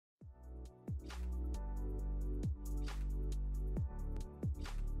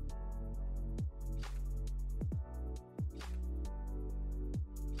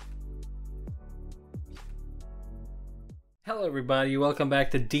Hello everybody, welcome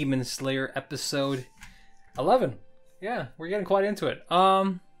back to Demon Slayer episode 11. Yeah, we're getting quite into it.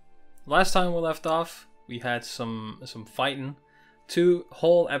 Last time we left off, we had some fighting. 2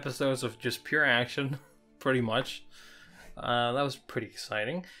 whole episodes of just pure action, pretty much. That was pretty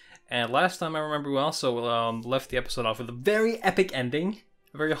exciting. And last time I remember we also left the episode off with a very epic ending.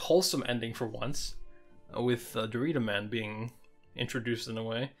 A very wholesome ending for once. With Dorito Man being introduced in a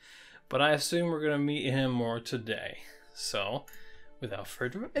way. But I assume we're going to meet him more today. So, without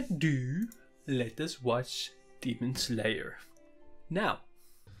further ado, let us watch Demon Slayer. Now.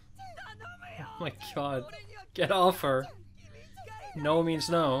 Oh my god. Get off her. No means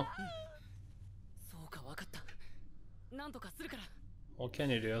no. What can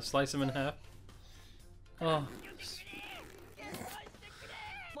you do? Slice him in half? Oh.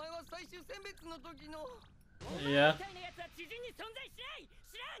 Yeah.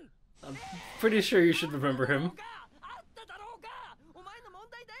 I'm pretty sure you should remember him.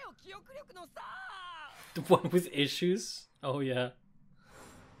 The one with issues? Oh yeah.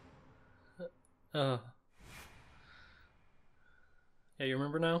 Yeah, you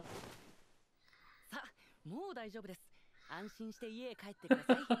remember now?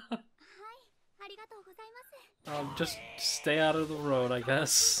 Just stay out of the road, I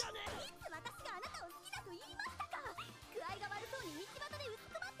guess.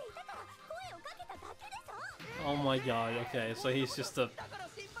 Oh my god, okay, so he's just a...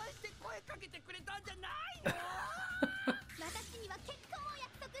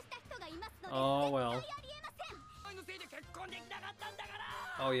 Oh well.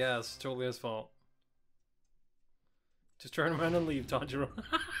 Oh yeah, it's totally his fault. Just turn around and leave, Tanjiro.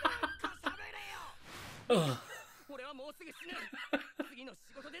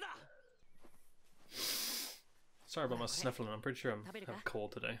 Sorry about my sniffling, I'm pretty sure I have a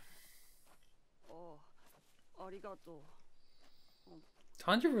cold today.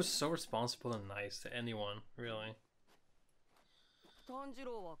 Tanjiro was so responsible and nice to anyone, really.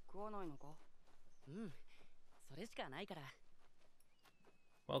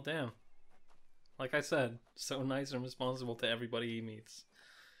 Well, damn. Like I said, so nice and responsible to everybody he meets.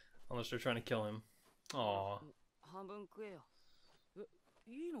 Unless they're trying to kill him. Aww.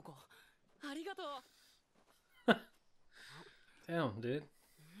 Damn, dude.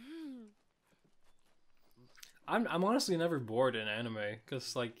 I'm honestly never bored in anime,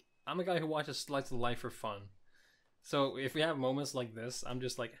 because, like, I'm a guy who watches slice of life for fun. So if we have moments like this, I'm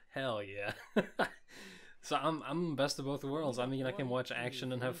just like, hell yeah. So I'm best of both worlds. I mean, I can watch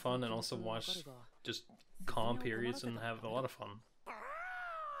action and have fun, and also watch just calm periods and have a lot of fun.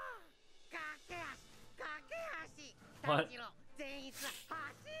 What?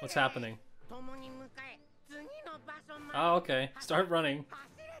 What's happening? Oh, okay. Start running.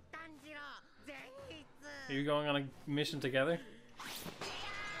 Are you going on a mission together?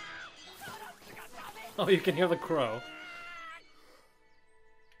 Oh, you can hear the crow.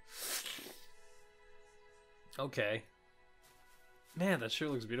 Okay. Man, that sure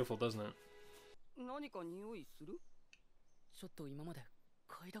looks beautiful, doesn't it?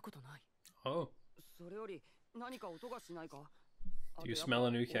 Oh. Do you smell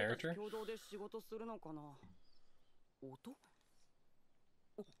a new character?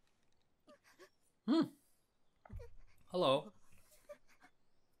 Hmm. Hello.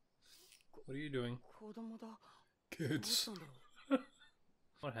 What are you doing? Kids.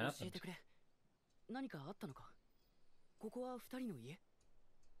 What happened?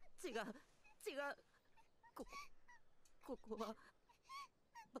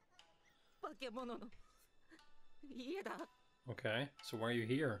 Okay, so why are you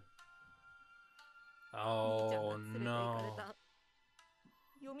here? Oh no.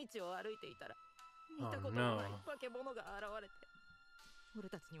 Oh no.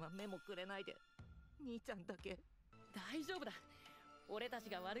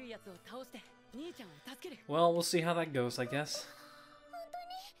 Well, we'll see how that goes, I guess.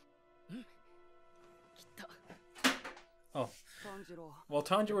 Oh. Well,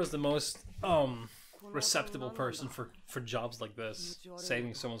 Tanjiro is the most receptible person for jobs like this,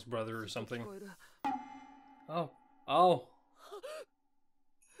 saving someone's brother or something. Oh. Oh.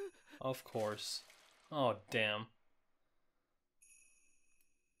 Of course. Oh, damn.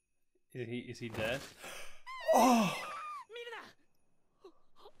 Is he dead? Oh!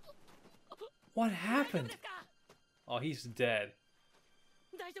 What happened? Oh, he's dead.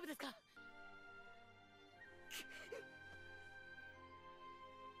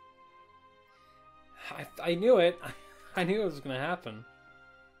 I knew it. I knew it was gonna happen.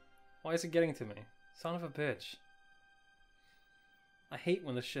 Why is it getting to me? Son of a bitch. I hate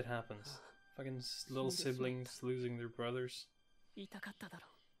when this shit happens. Fucking little siblings losing their brothers. Yeah.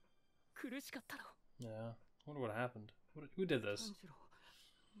 I wonder what happened. Who did this?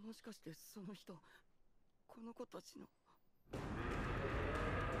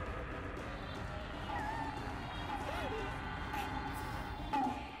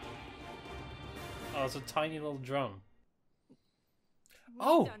 Oh, it's a tiny little drum.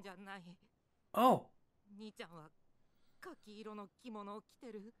 Oh! Oh!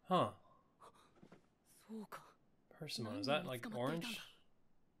 Huh. Persimmon, is that like orange?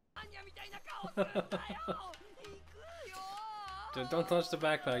 Don't touch the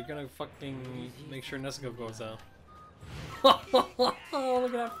backpack, you're gonna fucking make sure Nezuko goes down. Oh, look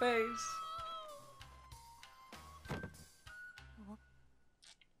at that face!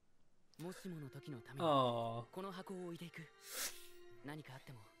 Oh.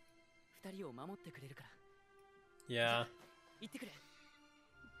 Yeah.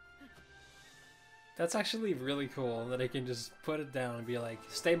 That's actually really cool that I can just put it down and be like,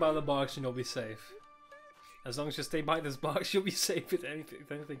 stay by the box and you'll be safe. As long as you stay by this box, you'll be safe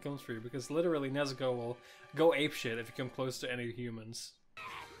if anything comes for you. Because literally Nezuko will go apeshit if you come close to any humans.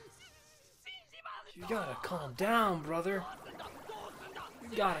 You gotta calm down, brother.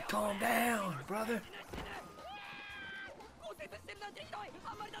 You gotta calm down, brother.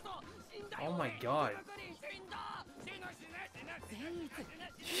 Oh my god.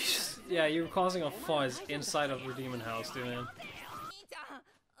 Yeah, you're causing a fuzz inside of your demon house, dude, man.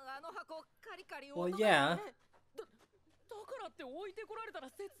 Well, yeah.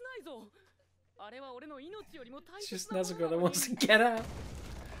 It's just Nezuko that wants to get out.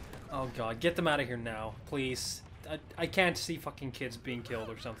 Oh god, get them out of here now, please. I can't see fucking kids being killed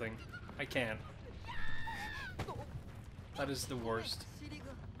or something. I can't. That is the worst.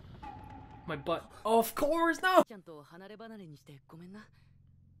 My butt. Oh, of course, no!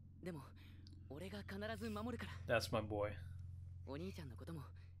 That's my boy.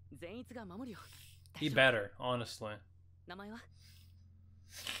 He better, honestly.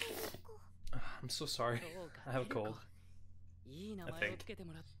 I'm so sorry. I have a cold. I think.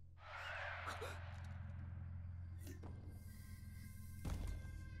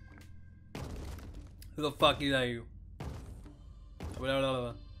 Who the fuck are you?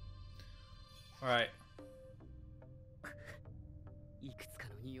 Alright.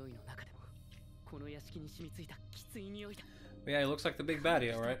 Yeah, he looks like the big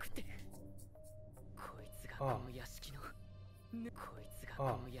baddie, alright? Oh.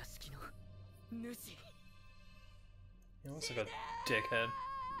 Oh. He looks like a dickhead.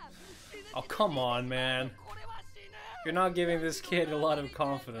 Oh, come on, man. You're not giving this kid a lot of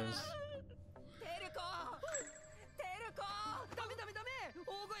confidence.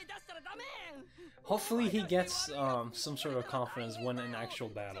 Hopefully he gets some sort of confidence when in actual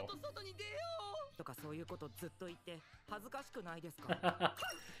battle.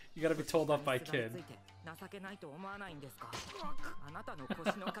 You gotta be told off by a kid.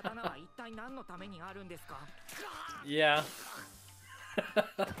 Yeah.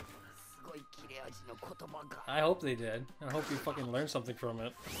 I hope they did. I hope you fucking learned something from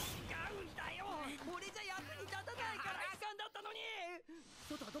it.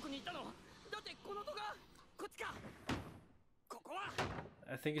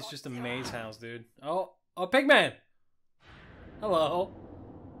 I think it's just a maze house, dude. Oh, Pigman! Hello.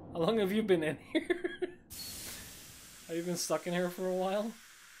 How long have you been in here? Have you been stuck in here for a while?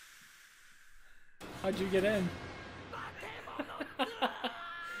 How'd you get in?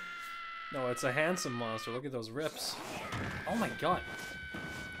 No, it's a handsome monster. Look at those rips. Oh my god.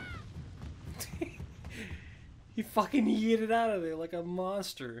 He fucking yeeted out of there like a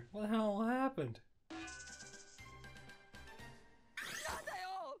monster. What the hell happened?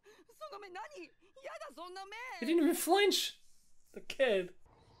 He didn't even flinch! The kid.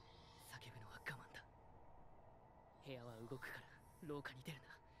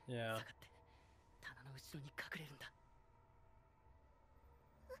 Yeah.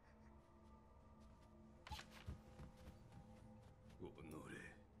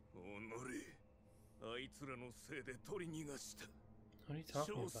 What are you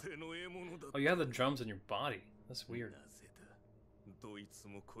talking about? Oh, you have the drums in your body. That's weird.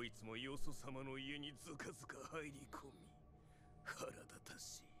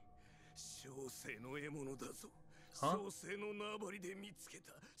 Huh?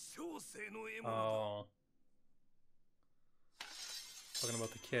 Oh. Talking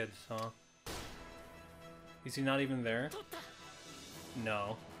about the kids, huh? Is he not even there?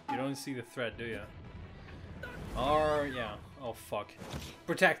 No. You don't see the thread, do you? Or, yeah. Oh, fuck.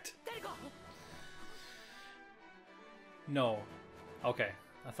 Protect! No. Okay.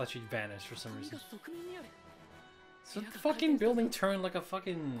 I thought she'd vanish for some reason. So the fucking building turned like a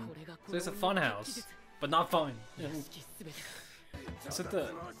fucking... So it's a fun house, but not fun. Is it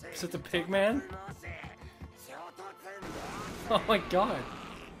the pig man? Oh my god.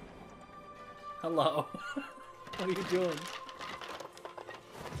 Hello. What are you doing?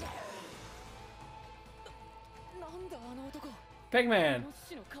 Pigman!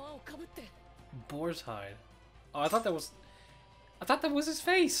 Boar's hide. Oh, I thought that was his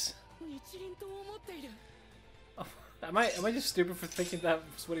face! Oh, am I just stupid for thinking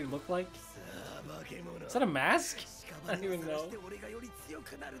that's what he looked like? Is that a mask? I don't even know.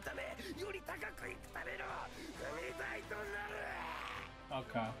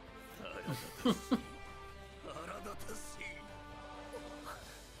 Okay.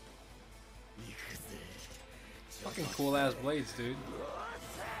 Fucking cool ass blades, dude.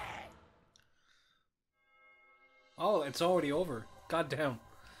 Oh, it's already over. God damn.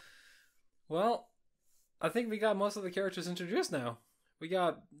 Well, I think we got most of the characters introduced now. We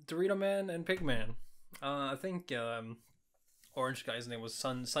got Dorito Man and Pigman. I think orange guy's name was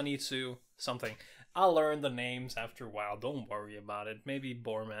Sunitsu something. I'll learn the names after a while. Don't worry about it. Maybe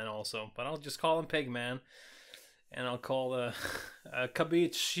Boarman also, but I'll just call him Pigman. And I'll call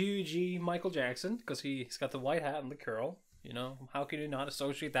Kabitsuji Michael Jackson, because he's got the white hat and the curl. You know, how can you not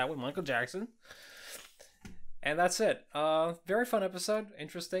associate that with Michael Jackson? And that's it. Very fun episode.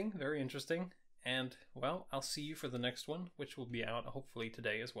 Interesting. Very interesting. And, well, I'll see you for the next one, which will be out hopefully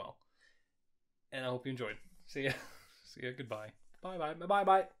today as well. And I hope you enjoyed. See ya. See ya. Goodbye. Bye-bye.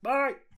 Bye-bye. Bye!